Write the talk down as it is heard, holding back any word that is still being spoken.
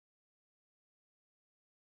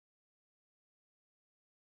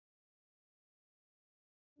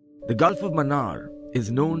The Gulf of Mannar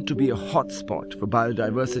is known to be a hotspot for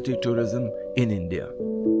biodiversity tourism in India.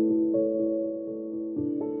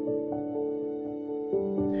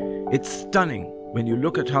 It's stunning when you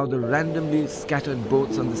look at how the randomly scattered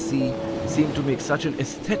boats on the sea seem to make such an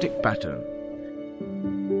aesthetic pattern.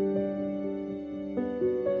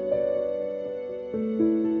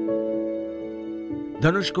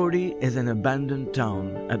 Dhanushkodi is an abandoned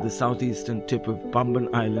town at the southeastern tip of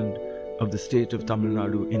Pamban Island of the state of Tamil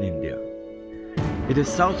Nadu in India. It is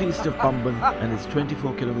southeast of Pamban and is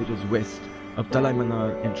 24 kilometers west of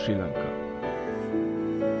Talaimanar in Sri Lanka.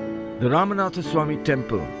 The Ramanatha Swami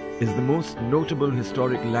Temple is the most notable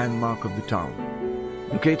historic landmark of the town.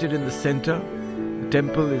 Located in the center, the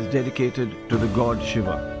temple is dedicated to the god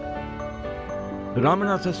Shiva. The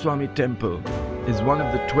Ramanatha Swami Temple is one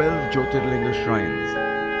of the 12 Jyotirlinga shrines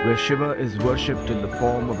where Shiva is worshipped in the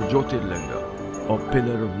form of a Jyotirlinga or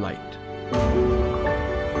pillar of light.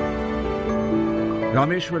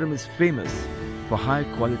 Rameshwaram is famous for high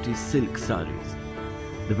quality silk sarees.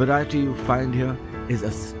 The variety you find here is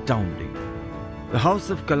astounding. The House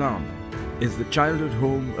of Kalam is the childhood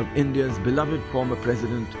home of India's beloved former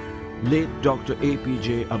president, late Dr.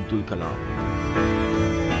 APJ Abdul Kalam.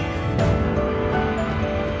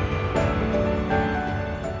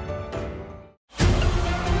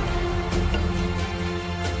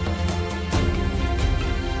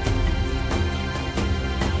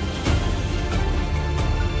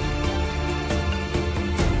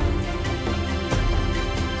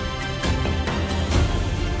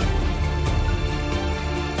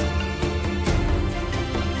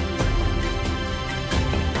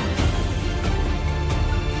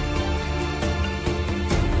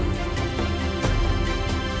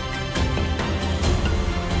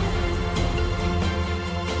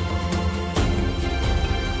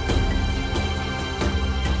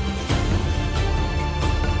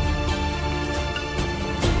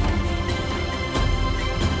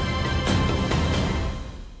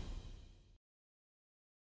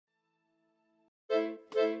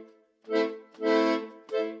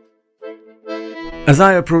 As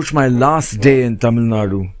I approach my last day in Tamil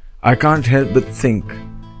Nadu, I can't help but think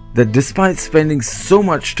that despite spending so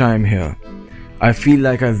much time here, I feel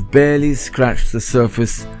like I've barely scratched the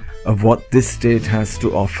surface of what this state has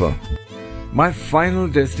to offer. My final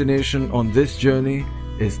destination on this journey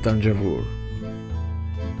is Thanjavur.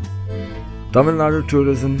 Tamil Nadu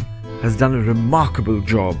tourism has done a remarkable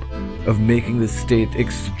job of making the state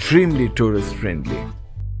extremely tourist friendly.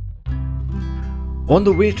 On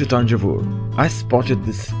the way to Thanjavur, I spotted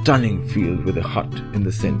this stunning field with a hut in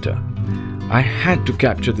the center. I had to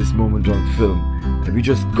capture this moment on film, and we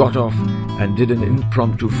just got off and did an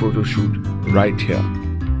impromptu photo shoot right here.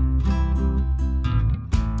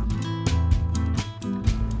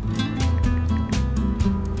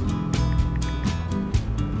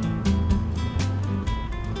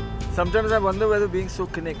 Sometimes I wonder whether being so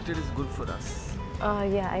connected is good for us.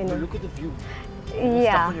 Yeah, I know. Look at the view.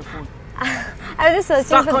 Yeah. Stuck on your phone. I was just searching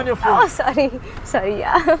Stuck for on your phone. Oh, sorry,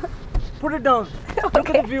 yeah. Put it down. Look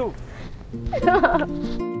at the view.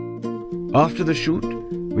 After the shoot,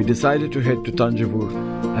 we decided to head to Thanjavur,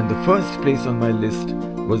 and the first place on my list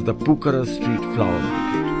was the Pukara Street Flower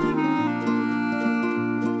Market.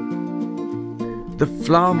 The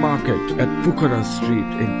flower market at Pukara Street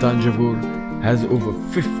in Thanjavur has over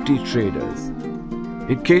 50 traders.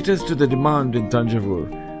 It caters to the demand in Thanjavur,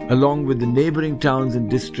 along with the neighbouring towns and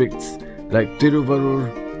districts like Tiruvarur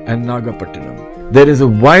and Nagapattinam. There is a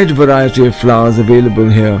wide variety of flowers available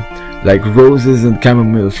here, like roses and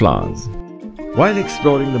chamomile flowers. While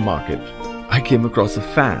exploring the market, I came across a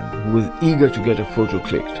fan who was eager to get a photo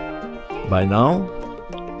clicked. By now,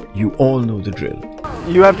 you all know the drill.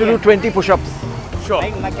 You have to do 20 push-ups. Sure.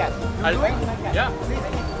 Yeah.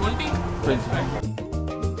 20.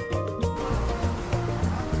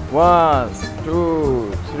 1,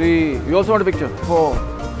 2, 3. You also want a picture? 4,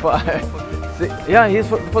 5, 6. Yeah, he's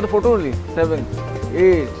for the photo only. 7,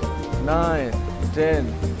 8, 9,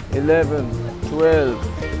 10, 11, 12,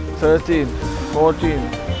 13, 14,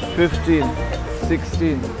 15,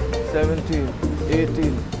 16, 17,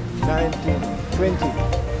 18, 19, 20.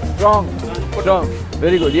 Strong. Strong.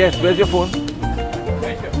 Very good. Yes, where's your phone?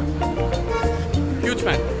 Right here. Huge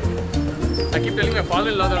fan. I keep telling my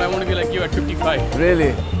father-in-law that I want to be like you at 55.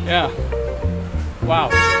 Really? Yeah. Wow.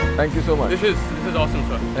 Thank you so much. This is awesome,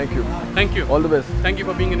 sir. Thank you. Thank you. All the best. Thank you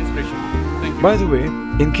for being an inspiration. Thank you. By the way,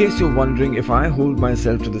 in case you're wondering if I hold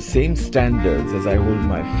myself to the same standards as I hold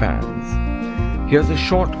my fans, here's a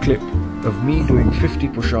short clip of me doing 50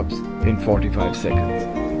 push-ups in 45 seconds.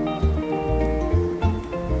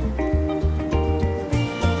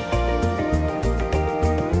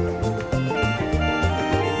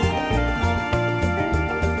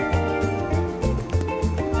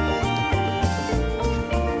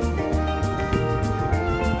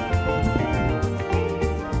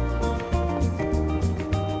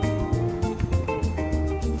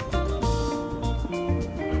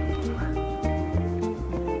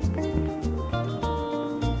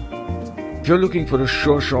 you're looking for a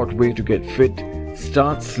sure shot way to get fit,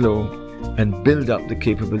 start slow and build up the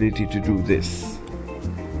capability to do this.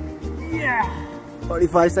 Yeah!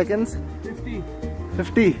 45 seconds.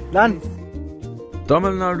 50. Done.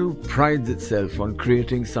 Tamil Nadu prides itself on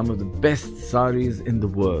creating some of the best saris in the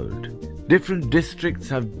world. Different districts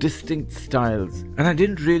have distinct styles, and I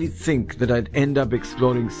didn't really think that I'd end up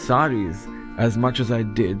exploring saris as much as I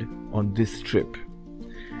did on this trip.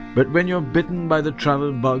 But when you're bitten by the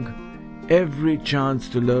travel bug, every chance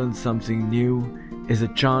to learn something new is a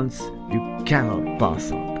chance you cannot pass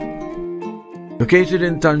up. Located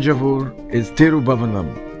in Thanjavur is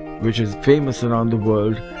Tirubhavanam, which is famous around the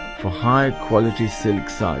world for high-quality silk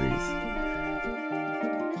sarees.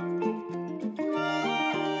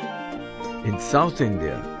 In South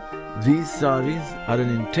India, these sarees are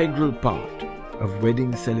an integral part of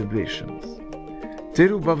wedding celebrations.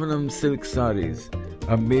 Tirubhavanam silk sarees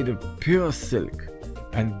are made of pure silk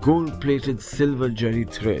and gold-plated silver jari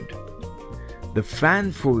thread. The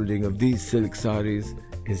fan folding of these silk sarees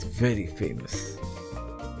is very famous.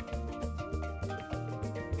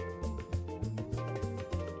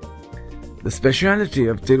 The speciality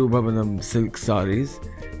of Tirubhavanam silk sarees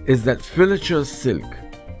is that filature silk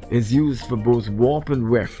is used for both warp and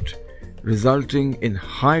weft, resulting in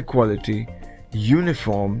high quality,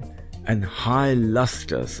 uniform and high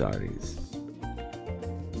luster sarees.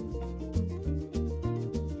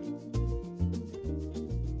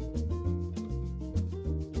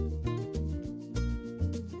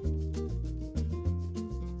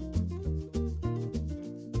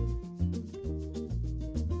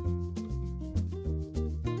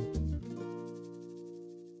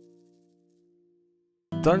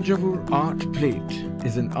 Thanjavur art plate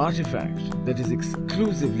is an artifact that is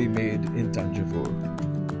exclusively made in Thanjavur.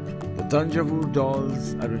 The Thanjavur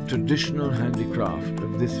dolls are a traditional handicraft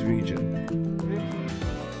of this region.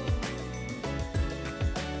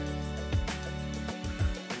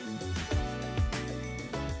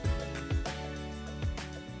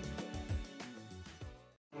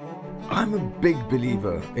 I'm a big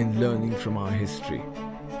believer in learning from our history.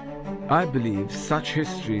 I believe such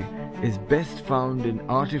history is best found in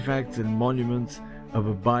artifacts and monuments of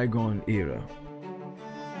a bygone era.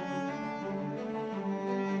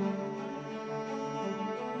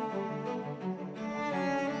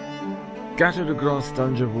 Scattered across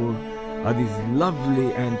Thanjavur are these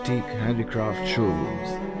lovely antique handicraft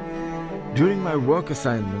showrooms. During my work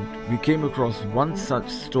assignment, we came across one such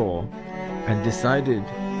store and decided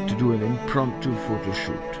to do an impromptu photo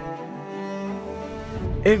shoot.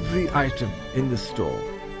 Every item in the store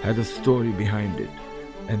had a story behind it,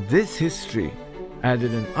 and this history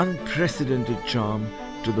added an unprecedented charm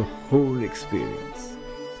to the whole experience.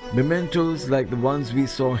 Mementos like the ones we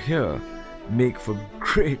saw here make for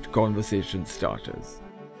great conversation starters.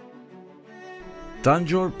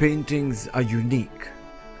 Tanjore paintings are unique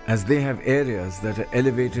as they have areas that are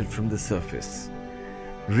elevated from the surface.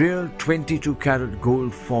 Real 22-karat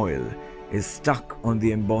gold foil is stuck on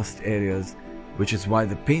the embossed areas, which is why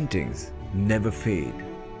the paintings never fade.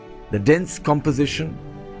 The dense composition,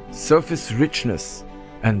 surface richness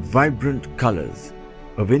and vibrant colors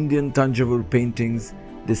of Indian Thanjavur paintings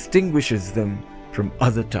distinguishes them from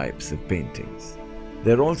other types of paintings.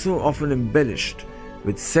 They are also often embellished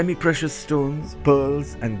with semi-precious stones,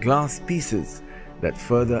 pearls and glass pieces that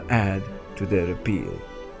further add to their appeal.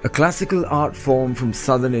 A classical art form from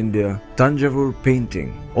southern India, Thanjavur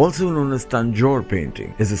painting, also known as Tanjore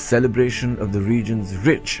painting, is a celebration of the region's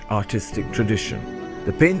rich artistic tradition.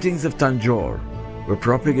 The paintings of Tanjore were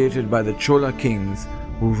propagated by the Chola kings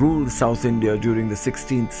who ruled South India during the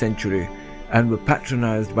 16th century and were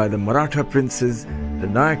patronized by the Maratha princes, the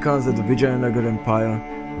Nayakas of the Vijayanagar Empire,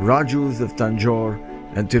 Rajus of Tanjore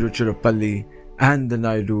and Tiruchirappalli, and the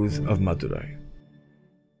Naidus of Madurai.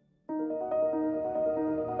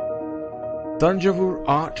 Thanjavur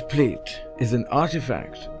art plate is an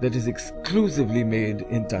artifact that is exclusively made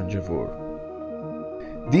in Thanjavur.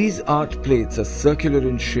 These art plates are circular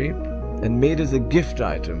in shape and made as a gift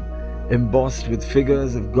item, embossed with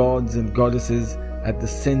figures of gods and goddesses at the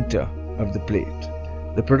center of the plate.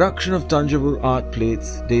 The production of Thanjavur art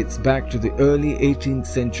plates dates back to the early 18th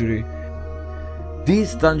century.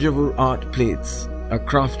 These Thanjavur art plates are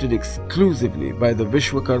crafted exclusively by the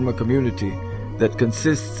Vishwakarma community that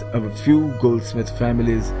consists of a few goldsmith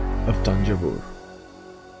families of Thanjavur.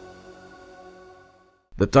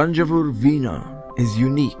 The Thanjavur Veena is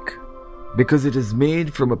unique because it is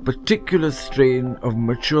made from a particular strain of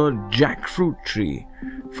mature jackfruit tree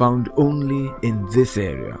found only in this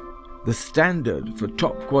area. The standard for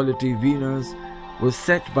top quality Veenas was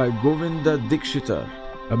set by Govinda Dikshitar,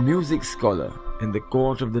 a music scholar in the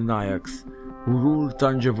court of the Nayaks who ruled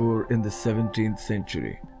Thanjavur in the 17th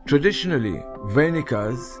century. Traditionally,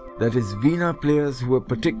 Vainikas, that is Veena players who were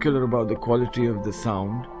particular about the quality of the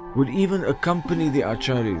sound, would even accompany the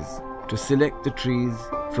acharyas to select the trees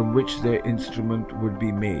from which their instrument would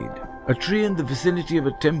be made. A tree in the vicinity of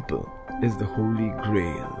a temple is the Holy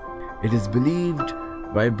Grail. It is believed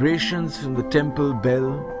vibrations from the temple bell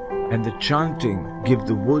and the chanting give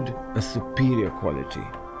the wood a superior quality.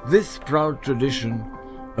 This proud tradition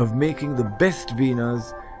of making the best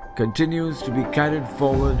Veenas continues to be carried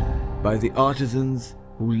forward by the artisans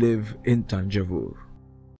who live in Thanjavur.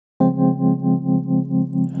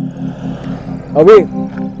 Abhi,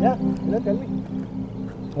 Yeah, tell me.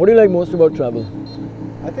 what do you like most about travel?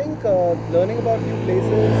 I think learning about new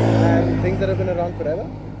places and things that have been around forever.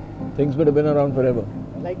 Things that have been around forever.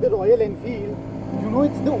 Like the Royal Enfield, you know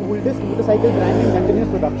it's the oldest motorcycle brand in continuous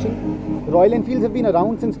production. Royal Enfields have been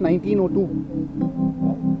around since 1902.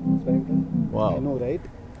 It's very impressive. Wow. I know, right?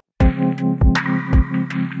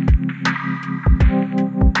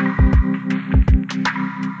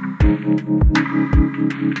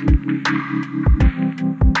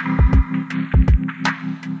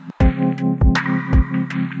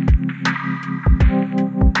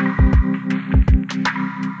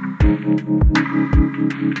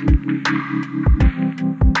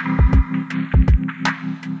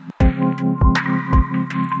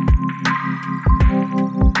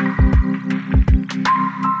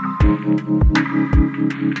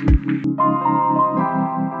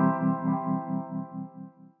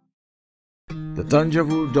 The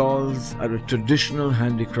Thanjavur dolls are a traditional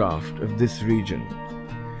handicraft of this region.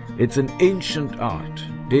 It's an ancient art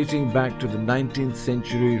dating back to the 19th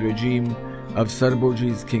century regime of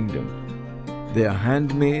Sarboji's kingdom. They are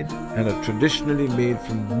handmade and are traditionally made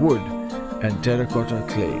from wood and terracotta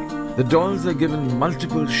clay. The dolls are given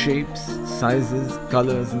multiple shapes, sizes,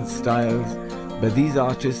 colors and styles by these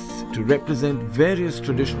artists to represent various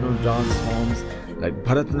traditional dance forms like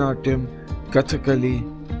Bharatanatyam, Kathakali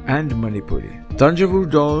and Manipuri. Thanjavur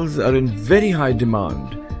dolls are in very high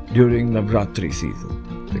demand during Navratri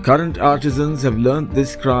season. The current artisans have learnt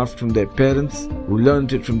this craft from their parents who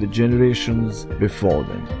learnt it from the generations before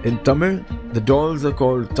them. In Tamil, the dolls are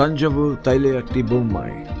called Thanjavur Tailayatti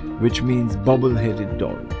Bommai, which means bubble-headed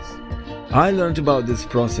dolls. I learnt about this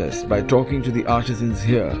process by talking to the artisans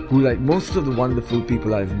here who, like most of the wonderful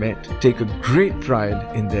people I've met, take a great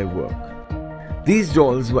pride in their work. These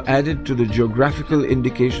dolls were added to the geographical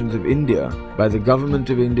indications of India by the Government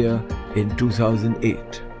of India in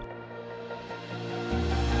 2008.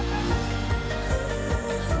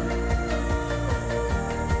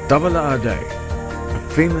 Tavala Adai, a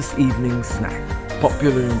famous evening snack,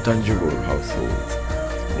 popular in Thanjavur households.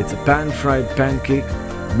 It's a pan-fried pancake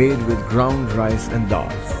made with ground rice and dal.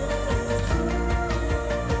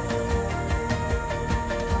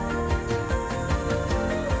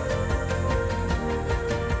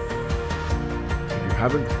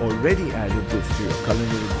 Haven't already added this to your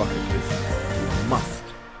culinary bucket list, you must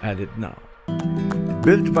add it now.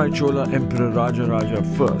 Built by Chola Emperor Rajaraja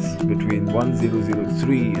I between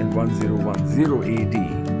 1003 and 1010 AD,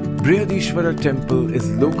 Brihadishwara temple is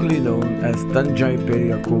locally known as Thanjai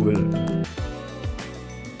Periya Kovil.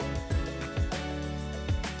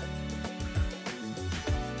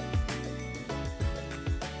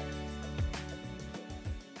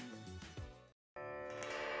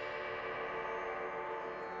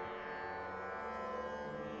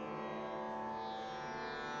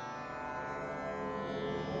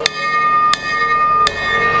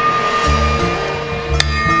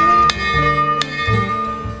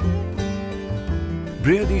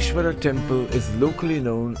 Brihadishwara temple is locally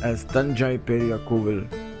known as Thanjai Periya Kovil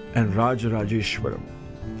and Rajarajeshwaram.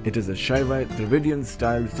 It is a Shaivite Dravidian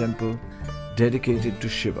style temple dedicated to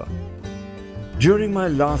Shiva. During my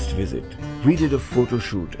last visit, we did a photo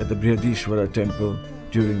shoot at the Brihadishwara temple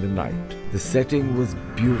during the night. The setting was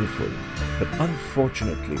beautiful, but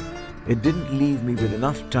unfortunately, it didn't leave me with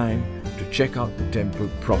enough time to check out the temple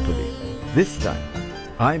properly. This time,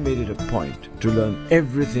 I made it a point to learn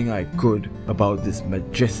everything I could about this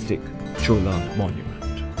majestic Chola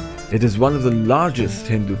monument. It is one of the largest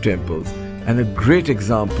Hindu temples and a great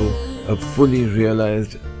example of fully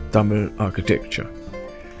realized Tamil architecture.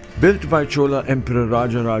 Built by Chola Emperor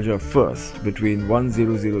Rajaraja I between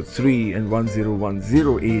 1003 and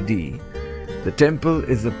 1010 AD, the temple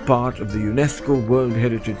is a part of the UNESCO World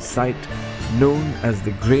Heritage Site known as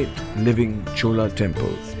the Great Living Chola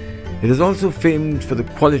Temples. It is also famed for the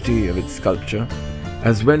quality of its sculpture,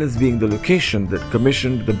 as well as being the location that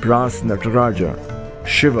commissioned the brass Nataraja,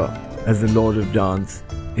 Shiva, as the Lord of Dance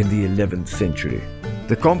in the 11th century.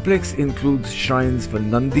 The complex includes shrines for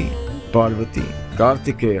Nandi, Parvati,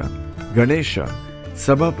 Kartikeya, Ganesha,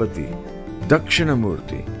 Sabhapati,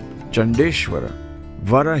 Dakshinamurti, Chandeshwara,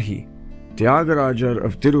 Varahi, Tyagarajar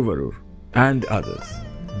of Tiruvarur, and others.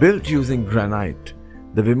 Built using granite,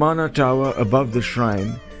 the Vimana Tower above the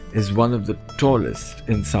shrine is one of the tallest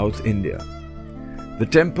in South India. The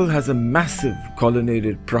temple has a massive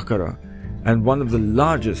colonnaded prakara and one of the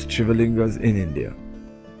largest Shivalingas in India.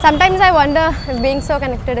 Sometimes I wonder if being so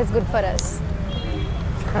connected is good for us.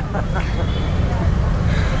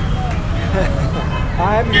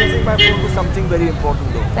 I am using my phone for something very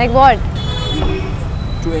important though. Like what?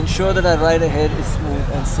 To ensure that our ride ahead is smooth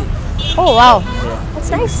and safe. Oh wow, that's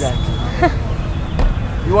nice. Exactly.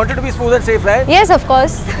 You want it to be smooth and safe, right? Yes, of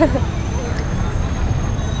course.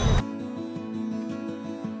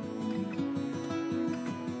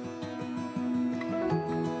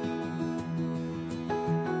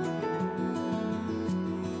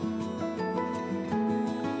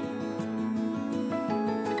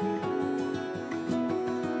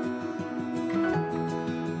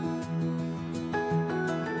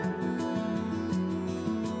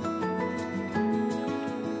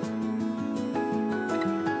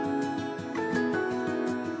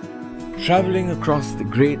 Travelling across the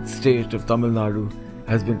great state of Tamil Nadu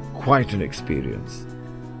has been quite an experience.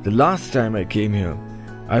 The last time I came here,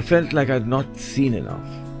 I felt like I'd not seen enough.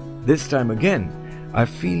 This time again, I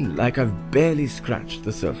feel like I've barely scratched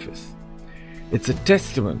the surface. It's a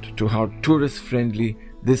testament to how tourist-friendly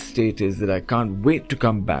this state is that I can't wait to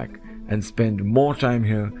come back and spend more time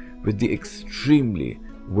here with the extremely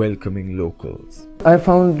welcoming locals. I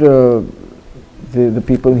found the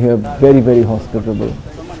people here very, very hospitable.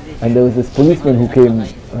 And there was this policeman who came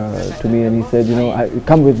to me and he said, you know,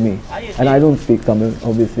 come with me. And I don't speak Tamil,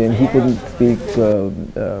 obviously, and he couldn't speak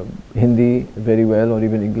Hindi very well or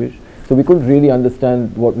even English. So we couldn't really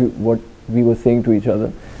understand what we were saying to each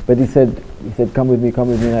other. But he said, come with me,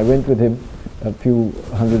 and I went with him a few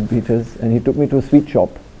hundred meters, and he took me to a sweet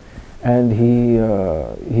shop, and he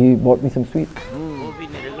bought me some sweets.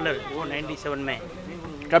 Regular वो 97 में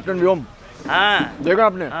captain व्योम हाँ देखा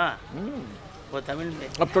आपने हाँ वो तमिल में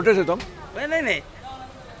अब छोटे से तुम नहीं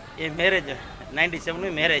ये मैरिज 97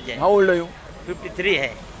 में मैरिज है हाउ ओल्ड आर यू 53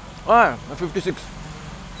 है हाँ 56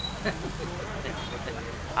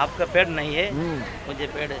 आपका पेड़ नहीं है मुझे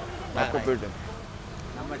पेड़ आपका पेड़ है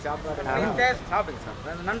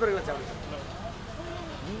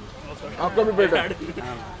आपका भी पेड़ है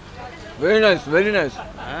वेरी नाइस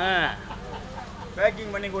हाँ पैकिंग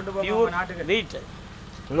பண்ணி கொண்டு போங்க நாட்டுக்கு रीच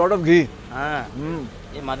lot of ghee हाँ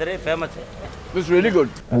ये मदुरै फेमस है it's really good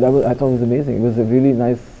And I thought it was amazing. It was a really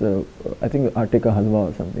nice, I think Artika halwa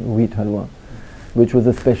or something, wheat halwa, which was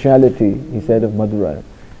a speciality, he said, of Madurai.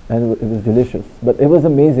 And it was delicious. But it was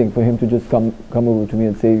amazing for him to just come over to me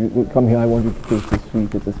and say, come here, I want you to taste this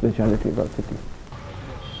sweet. It's a speciality of our city.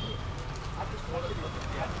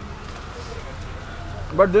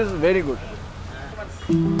 but this is very good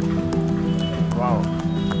wow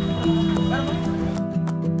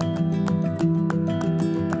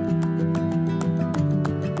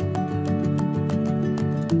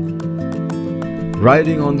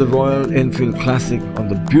Riding on the Royal Enfield Classic on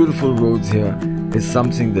the beautiful roads here is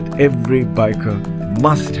something that every biker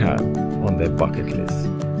must have on their bucket list.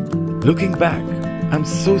 Looking back, I'm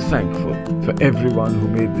so thankful for everyone who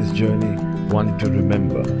made this journey one to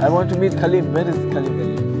remember. I want to meet Khalim. Where is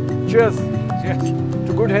Khalim? Cheers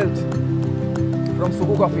to good health from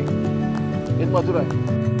Suku Coffee in Madurai.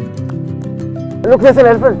 Look, there's an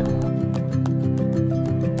elephant.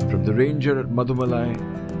 From the ranger at Madumalai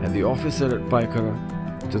and the officer at Paikara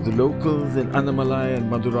to the locals in Annamalai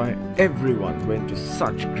and Madurai, everyone went to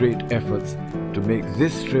such great efforts to make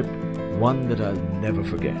this trip one that I'll never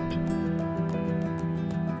forget.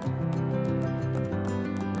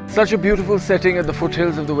 Such a beautiful setting at the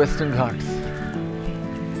foothills of the Western Ghats.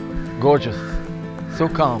 Gorgeous, so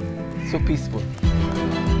calm, so peaceful.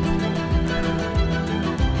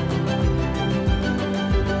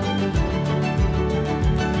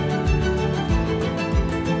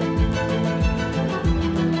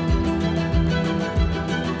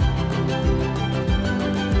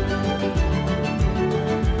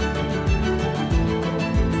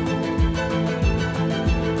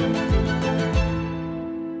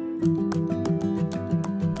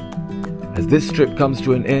 As this trip comes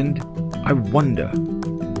to an end, I wonder,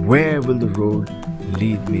 where will the road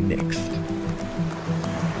lead me next?